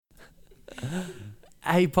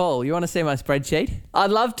Hey, Paul, you want to see my spreadsheet? I'd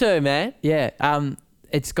love to, man. Yeah.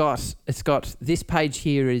 It's got this page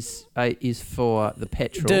here is for the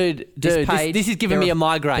petrol. Dude, this is giving me a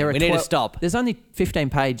migraine. We need to stop. There's only 15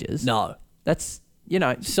 pages. No. That's,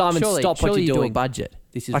 Simon, stop what you're you do a doing. budget.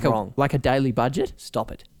 This is like wrong. Like a daily budget.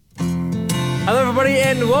 Stop it. Hello, everybody,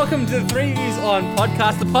 and welcome to the Three Views on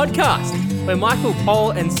Podcast, the podcast where Michael,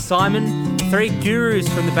 Paul, and Simon, three gurus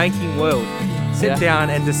from the banking world, sit down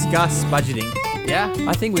and discuss budgeting. Yeah.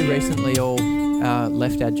 I think we recently all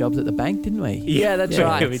left our jobs at the bank, didn't we? Yeah, that's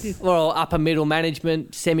right. Yeah, we did. We're all upper middle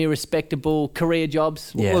management, semi-respectable career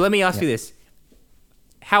jobs. Yeah. Well, let me ask you this.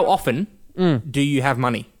 How often do you have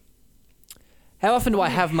money? How often do I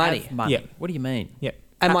have money? Yeah. What do you mean? Yeah.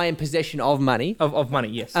 Am I in possession of money? Of money,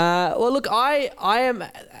 yes. Well, look, I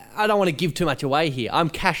don't want to give too much away here. I'm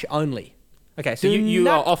cash only. Okay, so do you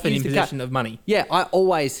not are often use in the possession of money. Yeah, I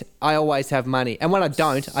always have money. And when I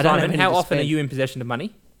don't have Simon, any how to often are spend. you in possession of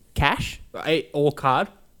money? Cash? Or card?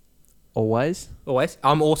 Always. Always.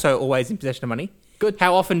 I'm also always in possession of money. Good.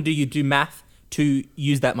 How often do you do math to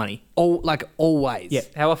use that money? Always. Yeah.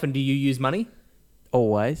 How often do you use money?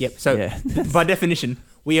 Always. Yep. So yeah. by definition,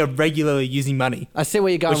 we are regularly using money. I see where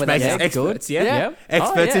you're going Which with makes that. us Yeah. experts, yeah? Yeah.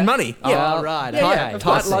 Experts Oh, yeah. in money. Yeah, Yeah. all right. Yeah, Okay. yeah, of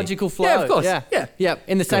Tight course. logical flow. Yeah, of course. Yeah. Yeah. Yeah.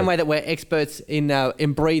 In the same way that we're experts in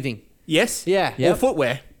breathing. Yes? Yeah. Or Yep.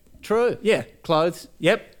 footwear. True. Yeah. Clothes.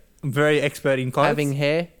 Yep. I'm very expert in clothes. Having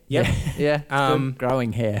hair. Yep. Yeah.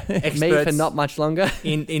 Growing hair. Experts Me for not much longer.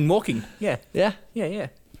 in walking. Yeah. Yeah. Yeah.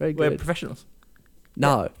 Very We're good. professionals.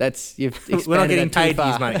 No, that's you've expanded We're not getting that too paid to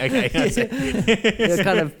far. use money. Okay. I see. You're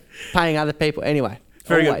kind of paying other people anyway.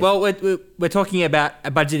 Very Always. good. Well, we're talking about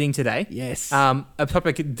budgeting today. Yes. A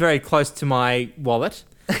topic very close to my wallet.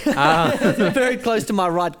 Very close to my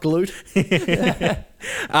right glute.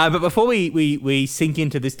 But before we sink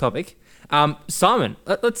into this topic, Simon,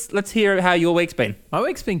 let's hear how your week's been. My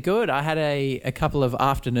week's been good. I had a couple of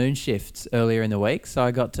afternoon shifts earlier in the week, so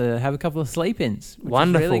I got to have a couple of sleep-ins, which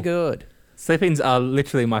Wonderful. is really good. Sleep-ins are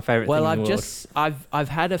literally my favourite Well, thing in the world. I've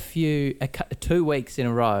had 2 weeks in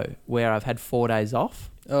a row where I've had 4 days off.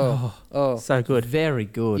 Oh. So good. Very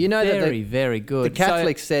good. You know that very, very good. The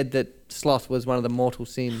Catholics said that sloth was one of the mortal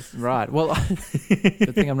sins. Right. Well,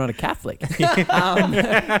 good thing I'm not a Catholic.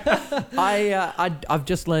 I've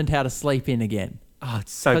just learned how to sleep in again. Oh,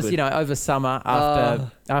 it's so Because, good. over summer,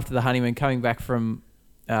 after the honeymoon, coming back from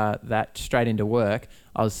that straight into work,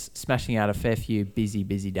 I was smashing out a fair few busy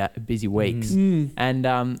weeks. And,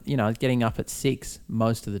 I was getting up at 6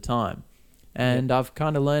 most of the time. And I've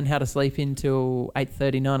kind of learned how to sleep until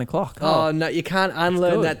 8:30, 9 o'clock. Oh, no, you can't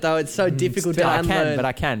unlearn good. that though. It's so difficult to unlearn.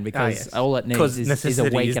 I can because yes. all it needs 'Cause is a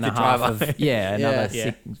necessity week is and a the half driver. of another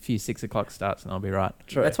Yeah. few 6 o'clock starts and I'll be right.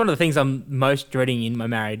 True. That's one of the things I'm most dreading in my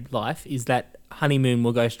married life is that honeymoon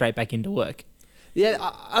will go straight back into work. Yeah,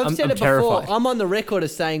 I've I'm said it terrified. before. I'm on the record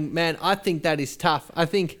as saying, man, I think that is tough. I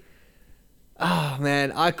think, oh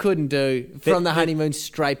man, I couldn't do from the honeymoon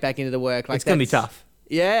straight back into the work. Like It's going to be that's- tough.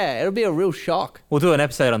 Yeah, it'll be a real shock. We'll do an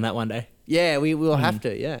episode on that one day. Yeah, we will have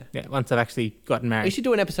to. Yeah, Yeah, once I've actually gotten we married. should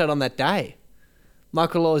do an episode on that day.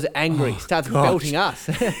 Michael Law's angry, starts gosh. belting us.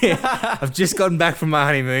 I've just gotten back from my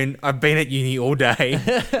honeymoon. I've been at uni all day.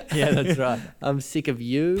 Yeah, that's right. I'm sick of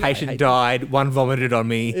you. I Patient hate died. One vomited on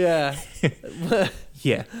me. you. Yeah,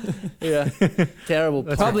 Yeah. yeah, terrible.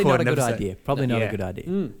 Let's Probably not record a an good episode. idea. Probably not Yeah. a good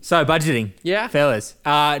idea. So budgeting. Yeah, Fellas,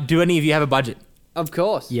 do any of you have a budget? of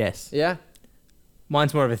course. Yes. Yeah.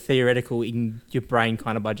 Mine's more of a theoretical in your brain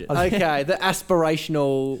kind of budget. Okay, the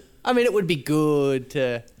aspirational. I mean, it would be good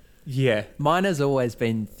to. Yeah. Mine has always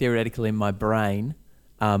been theoretical in my brain,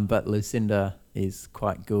 but Lucinda is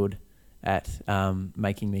quite good at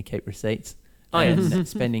making me keep receipts. Oh, yes. And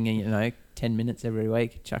spending 10 minutes every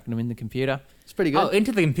week chucking them in the computer It's pretty Oh, good.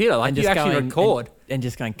 into the computer. Like and you just actually going record. and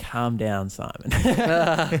just going, calm down, Simon.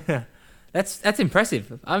 That's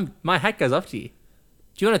impressive. My hat goes off to you.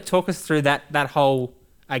 Do you want to talk us through that whole,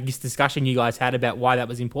 I guess, discussion you guys had about why that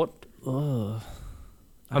was important?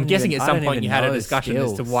 I'm guessing at some point you had a discussion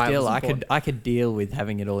as to why it was important. I could deal with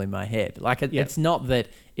having it all in my head. Like Yeah. it's not that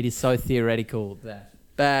it is so theoretical that.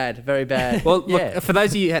 Bad, very bad. Well, Yeah. look, for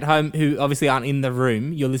those of you at home who obviously aren't in the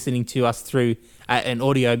room, you're listening to us through an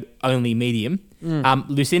audio-only medium.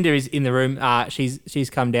 Lucinda is in the room. She's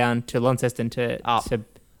come down to Launceston to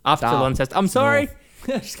Launceston. I'm sorry.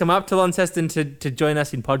 She's come up to Launceston to join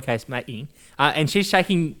us in podcast making, and she's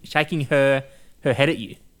shaking her head at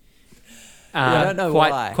you. I don't know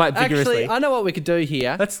quite, why. Quite vigorously. Actually, I know what we could do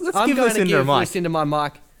here. Let's I'm give going Lucinda to a give mic. Lucinda my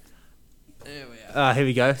mic. Here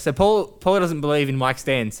we go. So Paul doesn't believe in mic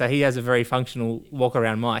stands, so he has a very functional walk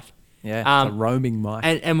around mic. Yeah, it's a Um, roaming mic.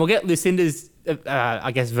 And we'll get Lucinda's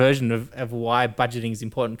I guess, version of why budgeting is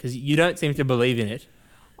important, because you don't seem to believe in it.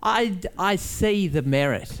 I see the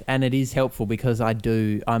merit, and it is helpful because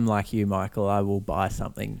I'm like you, Michael. I will buy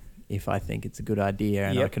something if I think it's a good idea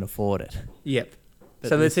and I can afford it. Yep. But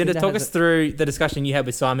So Lucinda, talk has us through the discussion you had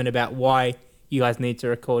with Simon about why you guys need to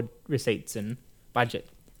record receipts and budget.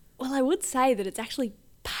 Well, I would say that it's actually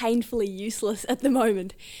painfully useless at the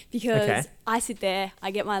moment because Okay. I sit there, I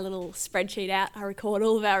get my little spreadsheet out, I record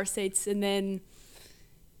all of our receipts, and then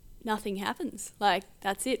nothing happens. Like,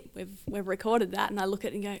 that's it. We've recorded that, and I look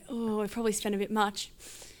at it and go, oh, we've probably spent a bit much.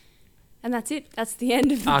 And that's it. That's the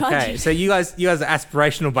end of the Okay, budget. so you guys are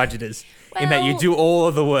aspirational budgeters in that you Well- do all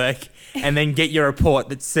of the work and then get your report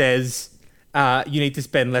that says you need to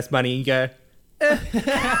spend less money, and you go,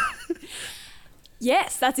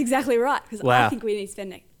 Yes, that's exactly right. Because Wow. I think we need to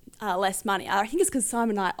spend less money. I think it's because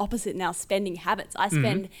Simon and I are opposite in our spending habits. I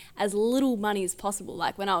spend as little money as possible.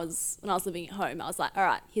 Like when I was living at home, I was like, all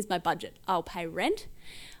right, here's my budget. I'll pay rent,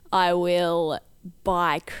 I will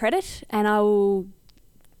buy credit, and I will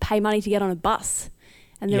pay money to get on a bus.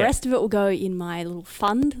 And the Yeah. rest of it will go in my little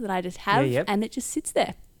fund that I just have, yep. and it just sits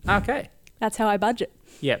there. okay. That's how I budget.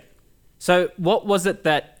 Yep. So what was it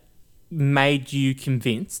that made you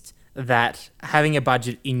convinced that having a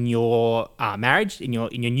budget in your marriage, in your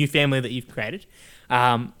new family that you've created,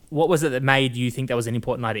 what was it that made you think that was an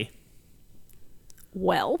important idea?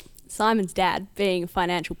 Well, Simon's dad, being a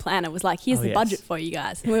financial planner, was like, here's Oh, the yes. budget for you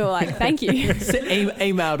guys. And we were like, thank you.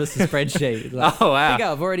 Emailed us a spreadsheet. Like, Oh, wow. Here you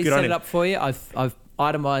go, I've already Good on set it him. up for you. I've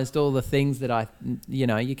itemized all the things that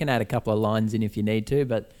you can add a couple of lines in if you need to,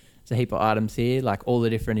 but there's a heap of items here, like all the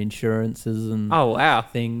different insurances and Oh, wow.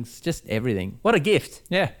 things, just everything. What a gift.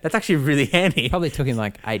 Yeah. That's actually really handy. Probably took him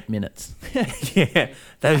like 8 minutes. Yeah,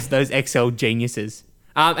 those Excel geniuses.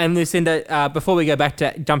 And Lucinda, before we go back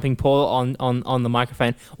to jumping Paul on the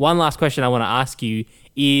microphone, one last question I want to ask you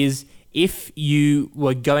is, if you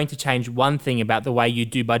were going to change one thing about the way you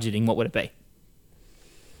do budgeting, what would it be?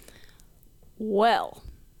 Well,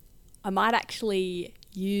 I might actually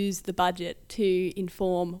use the budget to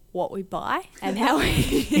inform what we buy and how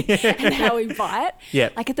we buy it.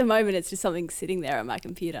 Yep. Like at the moment, it's just something sitting there on my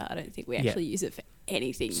computer. I don't think we Yeah. actually use it for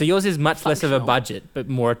anything. So yours is much less of a Functional. budget, but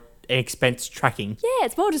more expense tracking, Yeah,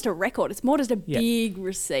 it's more just a record. It's more just a Yeah. big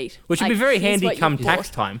receipt. which would Like, be very here's handy what you come bought. tax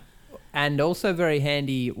time. And also very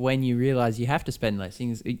handy when you realise you have to spend less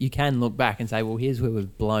things. You can look back and say, well, here's where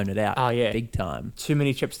we've blown it out. Oh, yeah. Big time. Too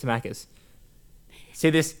many trips to Macca's. See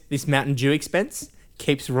this Mountain Dew expense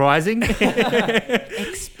keeps rising.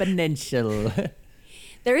 Exponential.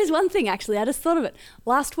 There is one thing, actually. I just thought of it.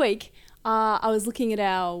 Last week, I was looking at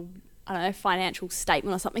our, financial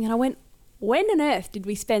statement or something, and I went, when on earth did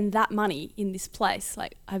we spend that money in this place?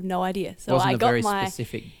 Like, I have no idea. So Wasn't I a got very my...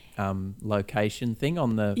 specific Mm-hmm. location thing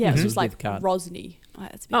on the Yeah, it was just with like card. Rosny.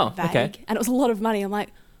 It's a bit Oh, vague. okay. And it was a lot of money. I'm like,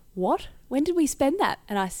 what? When did we spend that?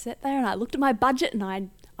 And I sat there and I looked at my budget and I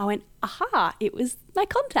went, aha, it was my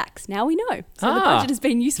contacts. Now we know. So the Ah, budget has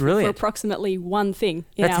been useful brilliant. for approximately one thing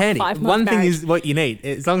in That's our handy. 5-month One thing marriage. is what you need,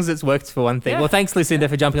 as long as it's worked for one thing. Yeah. Well, thanks, Lucinda,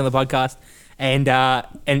 for jumping on the podcast and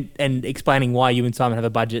explaining why you and Simon have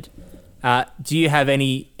a budget. Do you have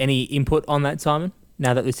any input on that, Simon?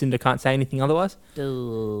 Now that Lucinda can't say anything otherwise.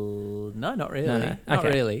 No, not really. No. Not Okay.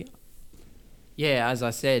 really. Yeah, as I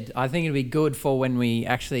said, I think it'd be good for when we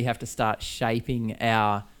actually have to start shaping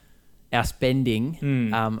our spending.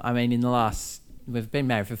 I mean, we've been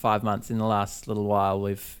married for 5 months. In the last little while,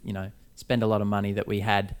 we've spent a lot of money that we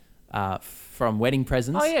had from wedding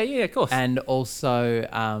presents. Oh yeah, of course. And also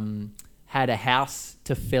had a house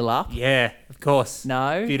to fill up. Yeah, of course.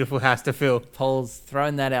 No, Beautiful house to fill. Paul's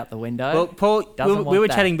thrown that out the window. Well, Paul, Doesn't we want were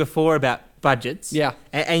that. chatting before about budgets. Yeah.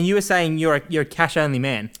 And you were saying you're a cash only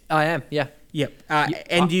man. I am, yeah. Yep.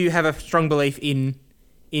 And do you have a strong belief in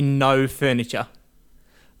no furniture?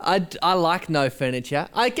 I like no furniture.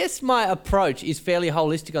 I guess my approach is fairly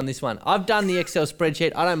holistic on this one. I've done the Excel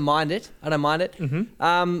spreadsheet. I don't mind it.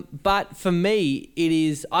 But for me,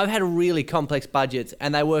 I've had really complex budgets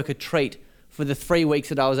and they work a treat for the 3 weeks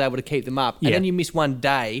that I was able to keep them up. Yeah. And then you miss one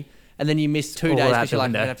day and then you miss 2 all days out because the you're like, I'm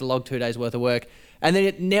window. going to have to log 2 days worth of work. And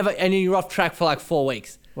then and then you're off track for like 4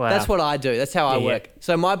 weeks. Wow. That's what I do. That's how I Yeah. work.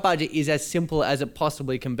 So my budget is as simple as it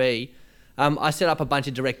possibly can be. I set up a bunch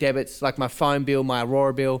of direct debits, like my phone bill, my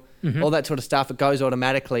Aurora bill, all that sort of stuff. It goes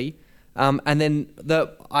automatically. And then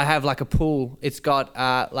I have like a pool. It's got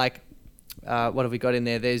what have we got in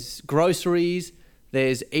there? There's groceries,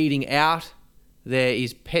 there's eating out, there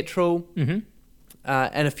is petrol, and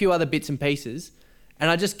a few other bits and pieces. And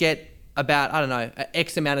I just get about, I don't know,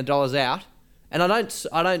 X amount of dollars out. And I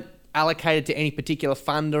don't allocate it to any particular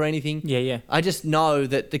fund or anything. Yeah, yeah. I just know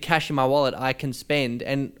that the cash in my wallet I can spend,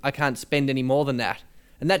 and I can't spend any more than that.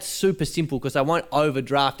 And that's super simple because I won't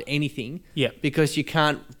overdraft anything. Yeah. Because you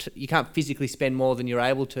can't physically spend more than you're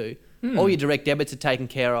able to. All your direct debits are taken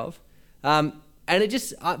care of. And it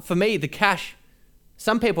just, for me, the cash,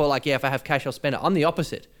 some people are like, yeah, if I have cash, I'll spend it. I'm the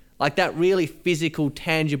opposite. Like that really physical,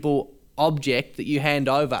 tangible object that you hand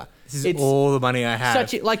over. This is all the money I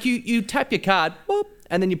have. Like you tap your card, boop,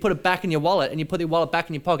 and then you put it back in your wallet, and you put your wallet back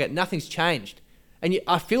in your pocket. Nothing's changed. And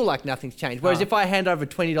I feel like nothing's changed. Whereas if I hand over a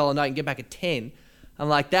 $20 note and get back a 10, I'm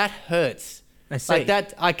like, that hurts. I see. Like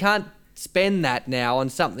that, I can't spend that now on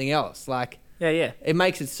something else. Like, Yeah. it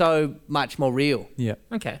makes it so much more real. Yeah.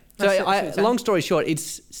 Okay. So, long story short,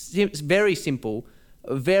 it's very simple,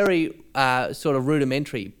 very sort of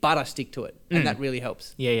rudimentary, but I stick to it, and that really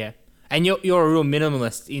helps. Yeah. And you're a real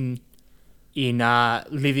minimalist in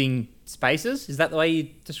living spaces. Is that the way you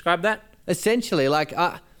describe that? Essentially, like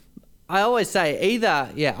I always say,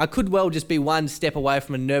 I could well just be one step away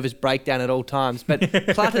from a nervous breakdown at all times, but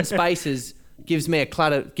cluttered spaces give me a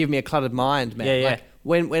cluttered mind, man. Yeah. Like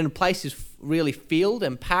when a place is really filled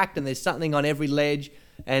and packed, and there's something on every ledge,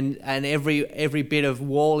 and every bit of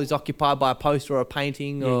wall is occupied by a poster or a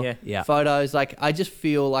painting or photos. Like I just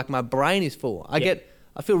feel like my brain is full.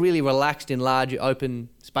 I feel really relaxed in large open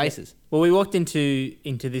spaces. Well, we walked into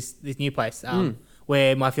this new place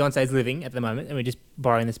where my fiance is living at the moment, and we're just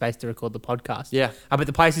borrowing the space to record the podcast. Yeah. But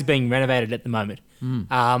the place is being renovated at the moment.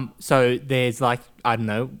 So there's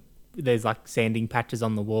there's like sanding patches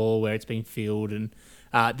on the wall where it's been filled, and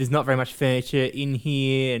there's not very much furniture in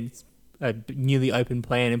here, and it's a newly open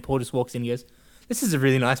plan. And Paul just walks in and goes, "This is a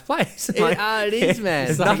really nice place." It is, man.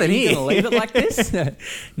 There's nothing here. Gonna leave it like this?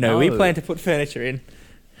 No, we plan to put furniture in,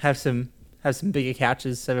 have some bigger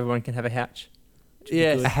couches so everyone can have a couch.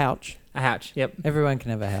 Yes. A couch. A couch, yep. Everyone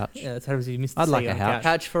can have a couch. Yeah, that's how you missed. I'd like a couch.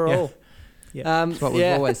 Couch for Yeah. all. Yeah. That's what we've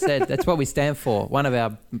always said. That's what we stand for. One of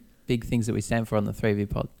our big things that we stand for on the 3View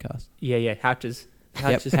podcast. Yeah, couches.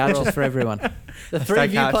 Couches Couches for everyone. The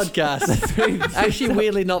 3View couch. podcast. Actually,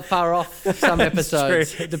 weirdly not far off some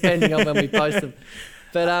episodes, depending on when we post them.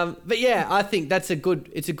 But yeah, I think it's a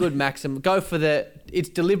good maxim. Go for it's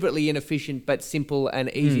deliberately inefficient but simple and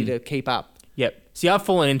easy to keep up. Yep. See, I've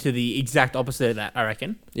fallen into the exact opposite of that, I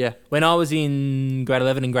reckon. Yeah. When I was in grade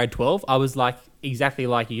 11 and grade 12, I was exactly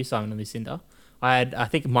like you, Simon and Lucinda. I had, I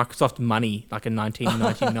think, Microsoft Money, like a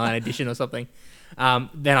 1999 edition or something.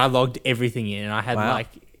 Then I logged everything in, and I had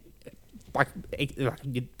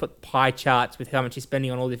you'd put pie charts with how much you're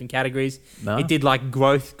spending on all different categories. No. It did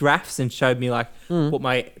growth graphs and showed me what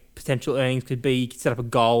my potential earnings could be. You could set up a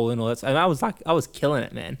goal and all that. And I was killing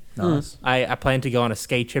it, man. Nice. I planned to go on a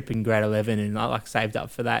ski trip in grade 11, and I saved up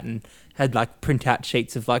for that and had printout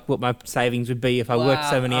sheets of what my savings would be if I worked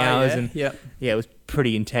so many hours. And Yep. yeah, it was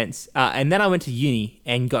pretty intense. And then I went to uni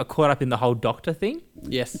and got caught up in the whole doctor thing.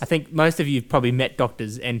 Yes. I think most of you have probably met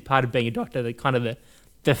doctors, and part of being a doctor,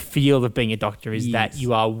 the feel of being a doctor is that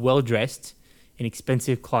you are well dressed in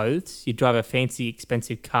expensive clothes, you drive a fancy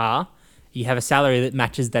expensive car, you have a salary that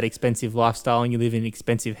matches that expensive lifestyle, and you live in an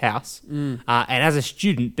expensive house. And as a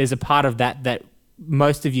student, there's a part of that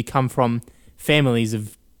most of you come from families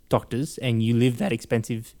of doctors, and you live that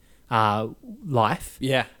expensive life.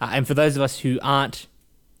 Yeah. And for those of us who aren't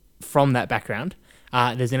from that background,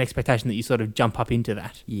 there's an expectation that you sort of jump up into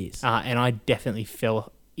that. Yes. And I definitely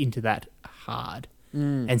fell into that hard.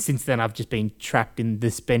 And since then, I've just been trapped in the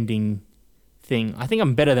spending thing. I think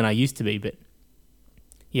I'm better than I used to be, but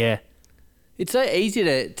yeah. It's so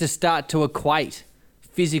easy to start to equate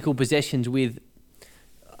physical possessions with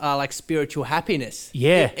spiritual happiness.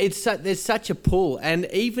 Yeah. There's such a pull, and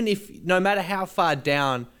even if no matter how far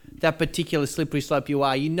down that particular slippery slope you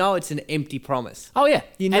are, it's an empty promise. Oh, yeah.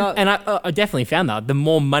 know- And I definitely found that. The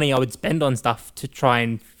more money I would spend on stuff to try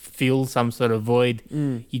and fill some sort of void,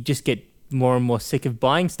 you just get more and more sick of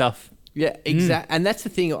buying stuff. Yeah, exactly. And that's the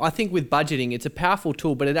thing. I think with budgeting, it's a powerful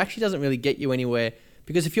tool, but it actually doesn't really get you anywhere,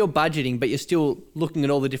 because if you're budgeting, but you're still looking at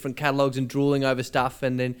all the different catalogs and drooling over stuff,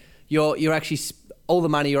 and then you're actually all the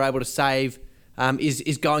money you're able to save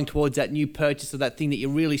is going towards that new purchase or that thing that you're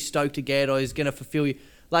really stoked to get or is going to fulfill you.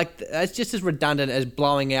 It's just as redundant as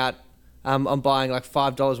blowing out on buying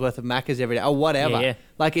 $5 worth of Maccas every day or whatever. Yeah.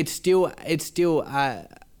 It's still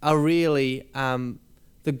a really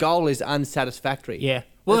the goal is unsatisfactory. Yeah.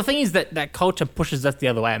 Well, the thing is that culture pushes us the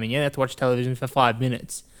other way. I mean, you have to watch television for 5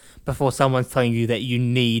 minutes before someone's telling you that you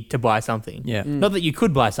need to buy something. Yeah. Not that you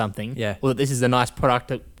could buy something. Yeah. Or that this is a nice product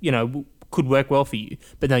that, could work well for you.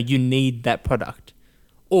 But no, you need that product.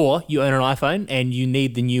 Or you own an iPhone and you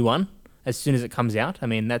need the new one. as soon as it comes out. I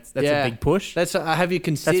mean, that's Yeah. a big push. Have you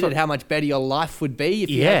considered what- how much better your life would be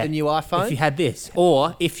if you had the new iPhone? If you had this,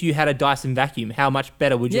 or if you had a Dyson vacuum, how much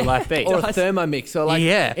better would your life be? Or a Thermomix, or like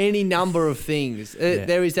Yeah. any number of things.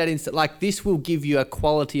 There is that like this will give you a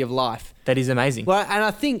quality of life. That is amazing. Well, and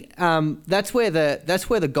I think that's where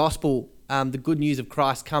the gospel, the good news of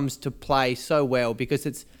Christ, comes to play so well, because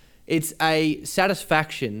it's a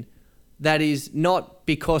satisfaction that is not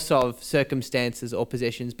because of circumstances or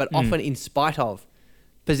possessions, but often in spite of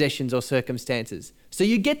possessions or circumstances. So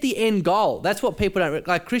you get the end goal. That's what people don't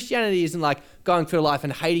like. Christianity isn't like going through life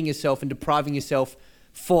and hating yourself and depriving yourself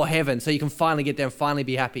for heaven so you can finally get there and finally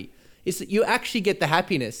be happy. It's that you actually get the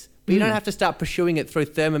happiness, but you don't have to start pursuing it through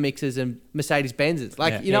Thermomixes and Mercedes-Benzes.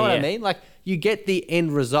 Like, you know what I mean? Like, you get the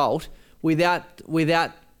end result without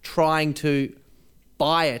trying to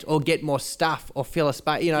buy it or get more stuff or fill a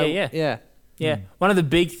space. You know, Yeah. One of the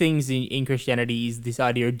big things in Christianity is this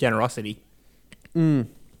idea of generosity. And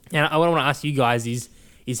what I want to ask you guys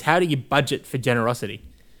is how do you budget for generosity?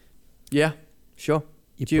 Yeah, sure.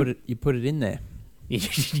 You put it in there. You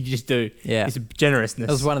just do. Yeah. It's generousness.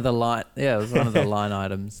 It was one of the line. Yeah, it was one of the line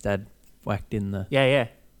items Dad whacked in the. Yeah.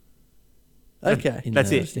 Okay.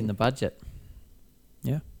 That's it. In the budget.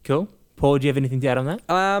 Yeah. Cool. Paul, do you have anything to add on that?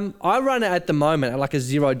 I run it at the moment at like a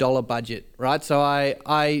 $0 budget, right? So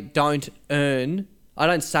I don't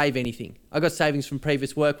save anything. I got savings from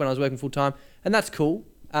previous work when I was working full time, and that's cool.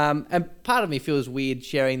 And part of me feels weird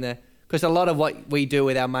sharing because a lot of what we do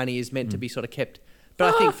with our money is meant to be sort of kept.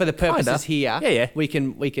 But I think for the purposes here, we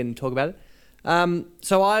can talk about it.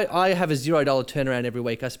 So I have a $0 turnaround every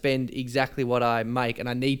week. I spend exactly what I make, and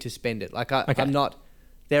I need to spend it. Like I'm not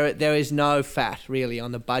there is no fat really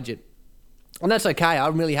on the budget. And that's okay.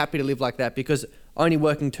 I'm really happy to live like that, because only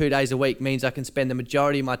working 2 days a week means I can spend the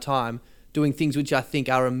majority of my time doing things which I think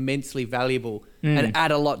are immensely valuable and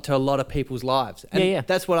add a lot to a lot of people's lives. And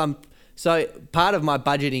that's what so part of my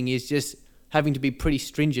budgeting is just having to be pretty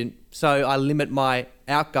stringent. So I limit my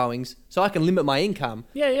outgoings so I can limit my income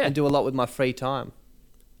and do a lot with my free time,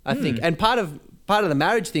 I think. And part of the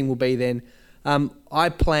marriage thing will be then, I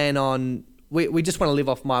plan on, we just want to live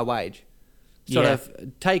off my wage. Sort of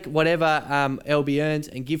take whatever LB earns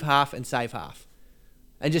and give half and save half.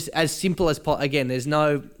 And just as simple as again, there's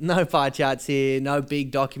no pie charts here, no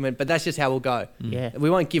big document, but that's just how we'll go. Yeah. We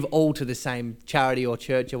won't give all to the same charity or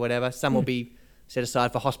church or whatever. Some will be set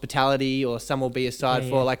aside for hospitality, or some will be aside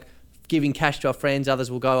for like giving cash to our friends.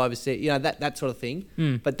 Others will go overseas, you know, that sort of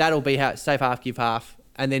thing. But that'll be how save half, give half,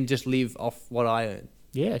 and then just live off what I earn.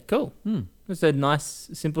 Yeah, cool. That's a nice,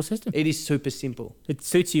 simple system. It is super simple. It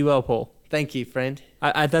suits you well, Paul. Thank you, friend.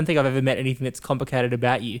 I don't think I've ever met anything that's complicated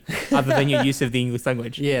about you other than your use of the English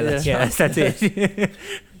language. That's that's it.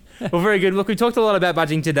 Well, very good. Look, we talked a lot about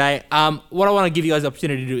budgeting today. What I want to give you guys the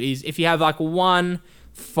opportunity to do is, if you have like one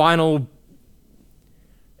final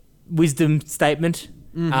wisdom statement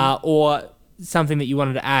or something that you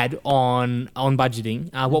wanted to add on budgeting,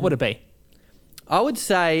 what would it be? I would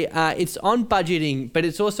say it's on budgeting, but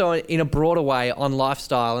it's also in a broader way on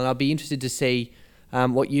lifestyle, and I'd be interested to see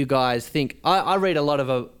what you guys think. I read a lot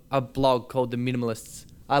of a blog called The Minimalists.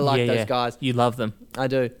 I like those guys. You love them. I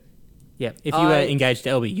do. Yeah. If you were engaged to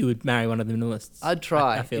Elby, you would marry one of the Minimalists. I'd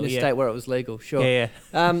try I feel, in a state where it was legal, sure. Yeah.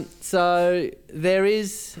 So there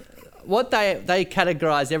is what they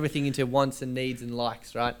categorize everything into wants and needs and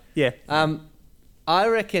likes, right? Yeah. I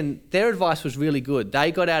reckon their advice was really good.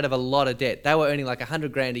 They got out of a lot of debt. They were earning like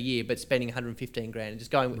 $100,000 a year, but spending $115,000 and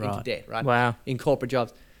just going into debt, right? Wow. In corporate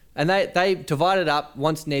jobs. And they divided up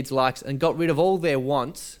wants, needs, likes, and got rid of all their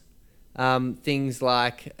wants. Things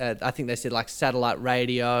like, I think they said like satellite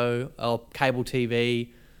radio or cable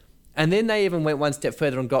TV. And then they even went one step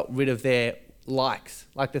further and got rid of their likes,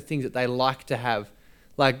 like the things that they like to have.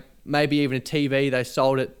 Like maybe even a TV, they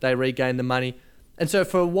sold it, they regained the money. And so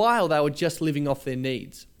for a while, they were just living off their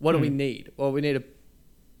needs. What do we need? Well, we need to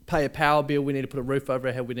pay a power bill. We need to put a roof over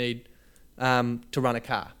our head. We need to run a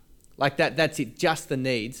car. Like that's it, just the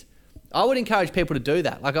needs. I would encourage people to do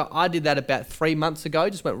that. Like I did that about 3 months ago,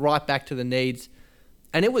 just went right back to the needs.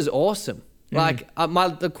 And it was awesome. Like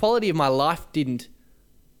the quality of my life didn't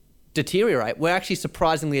deteriorate. We're actually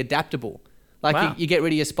surprisingly adaptable. Like you get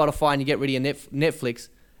rid of your Spotify and you get rid of your Netflix,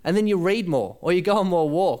 and then you read more, or you go on more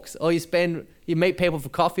walks, or you meet people for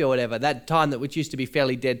coffee or whatever. That time which used to be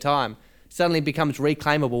fairly dead time suddenly becomes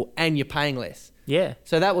reclaimable, and you're paying less. Yeah.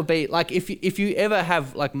 So that would be like if you ever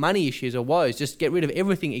have like money issues or woes, just get rid of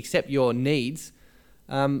everything except your needs.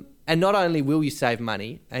 And not only will you save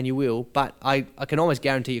money, and you will, but I can almost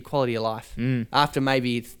guarantee your quality of life after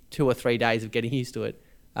maybe 2 or 3 days of getting used to it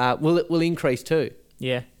will increase too.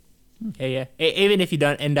 Yeah. Yeah. Even if you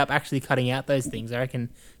don't end up actually cutting out those things, I reckon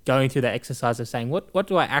going through that exercise of saying, what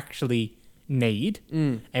do I actually need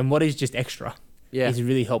and what is just extra is a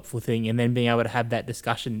really helpful thing. And then being able to have that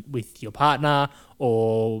discussion with your partner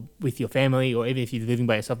or with your family, or even if you're living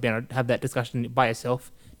by yourself, being able to have that discussion by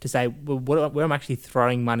yourself to say, well, where am I actually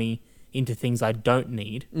throwing money into things I don't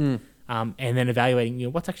need? And then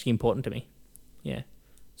evaluating, what's actually important to me. Yeah.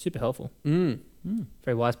 Super helpful.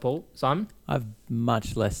 Very wise, Paul. Simon? I've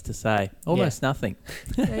much less to say. Almost nothing.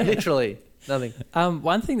 Literally nothing.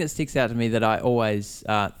 One thing that sticks out to me that I always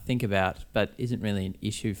think about, but isn't really an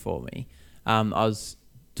issue for me, I was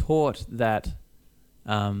taught that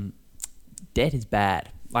debt is bad.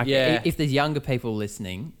 Like if there's younger people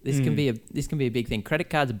listening, this can be a big thing. Credit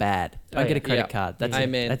cards are bad. Don't get a credit card. That's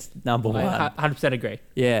Amen. That's number one. 100% agree.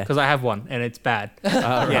 Yeah. Because I have one and it's bad.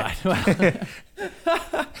 Right.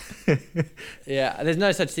 Yeah, there's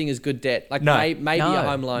no such thing as good debt. Like No. maybe a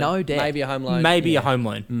home loan. No debt. Maybe a home loan. Maybe a home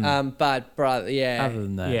loan. But brother, Other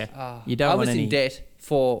than that, Yeah. you don't I want was any. in debt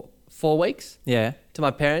for 4 weeks Yeah. to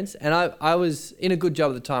my parents, and I was in a good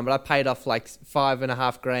job at the time, but I paid off like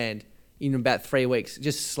 $5,500 in about 3 weeks,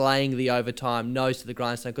 just slaying the overtime, nose to the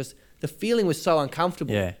grindstone, because the feeling was so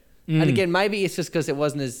uncomfortable. Yeah. And again, maybe it's just because it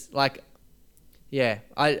wasn't as like,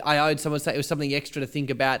 I owed someone, it was something extra to think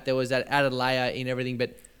about. There was that added layer in everything,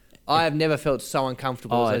 but I have never felt so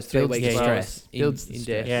uncomfortable as those 3 builds weeks. the where I was stress. in Builds the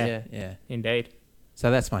debt. stress. Yeah. Yeah. Indeed.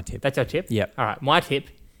 So that's my tip. That's our tip? Yep. All right. My tip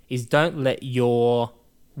is don't let your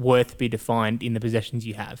worth be defined in the possessions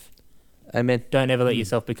you have. Amen. Don't ever let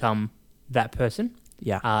yourself become that person.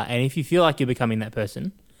 Yeah. And if you feel like you're becoming that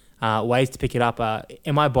person, ways to pick it up are,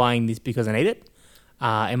 am I buying this because I need it?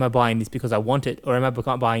 Am I buying this because I want it? Or am I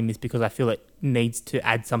buying this because I feel it needs to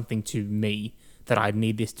add something to me, that I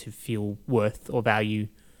need this to feel worth or value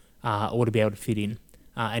or to be able to fit in?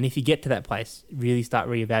 And if you get to that place, really start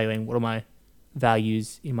reevaluating what are my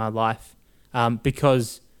values in my life,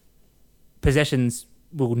 because possessions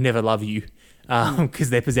will never love you because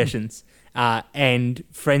they're possessions. And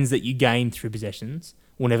friends that you gain through possessions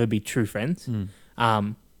will never be true friends.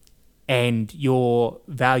 And your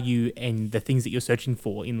value and the things that you're searching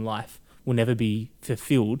for in life will never be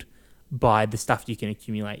fulfilled by the stuff you can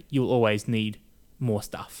accumulate. You'll always need more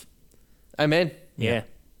stuff. Amen. Yeah.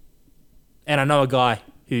 And I know a guy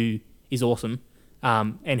who is awesome,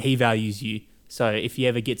 and he values you. So if you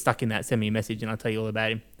ever get stuck in that, send me a message and I'll tell you all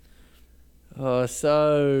about him. Oh,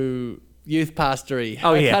 so youth pastory.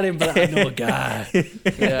 Oh, I yeah. can't even, but I know a guy.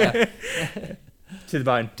 Yeah. To the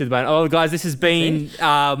bone. Oh, guys, this has been,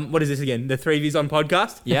 what is this again? The 3 Views On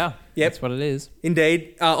podcast? Yeah. Yep. That's what it is.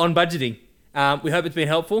 Indeed. On budgeting. We hope it's been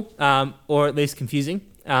helpful, or at least confusing.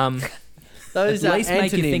 Those At are least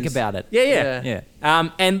make you think antonyms. about it. Yeah. Yeah.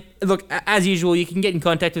 And look, as usual, you can get in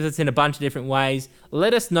contact with us in a bunch of different ways.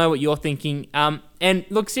 Let us know what you're thinking. And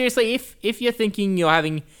look, seriously, if you're thinking you're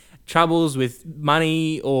having troubles with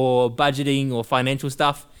money or budgeting or financial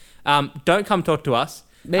stuff, don't come talk to us.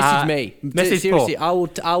 Message me. Message Seriously, Paul.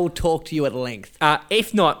 I will talk to you at length.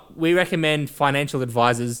 If not, we recommend financial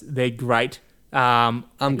advisors. They're great. I'm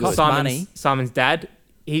good. Simon's dad.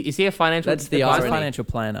 Is he a financial That's the advisor? irony. Financial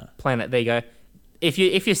planner. Planner. There you go. If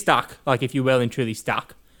you're stuck, like if you're well and truly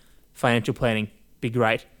stuck, financial planning be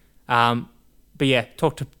great. But yeah,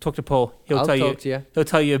 talk to Paul. I'll talk to you. He'll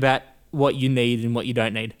tell you about what you need and what you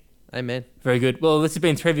don't need. Amen. Very good. Well, this has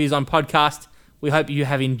been 3 Views On podcast. We hope you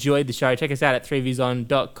have enjoyed the show. Check us out at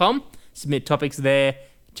 3viewson.com. Submit topics there.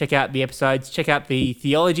 Check out the episodes. Check out the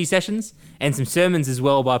theology sessions and some sermons as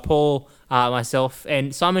well by Paul, myself,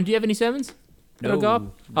 and Simon. Do you have any sermons? That'll go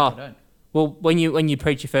up? I Oh, don't. well, when you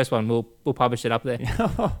preach your first one, we'll publish it up there.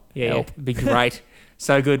 Yeah, it'd be great.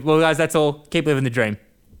 So good. Well, guys, that's all. Keep living the dream.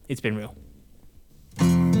 It's been real.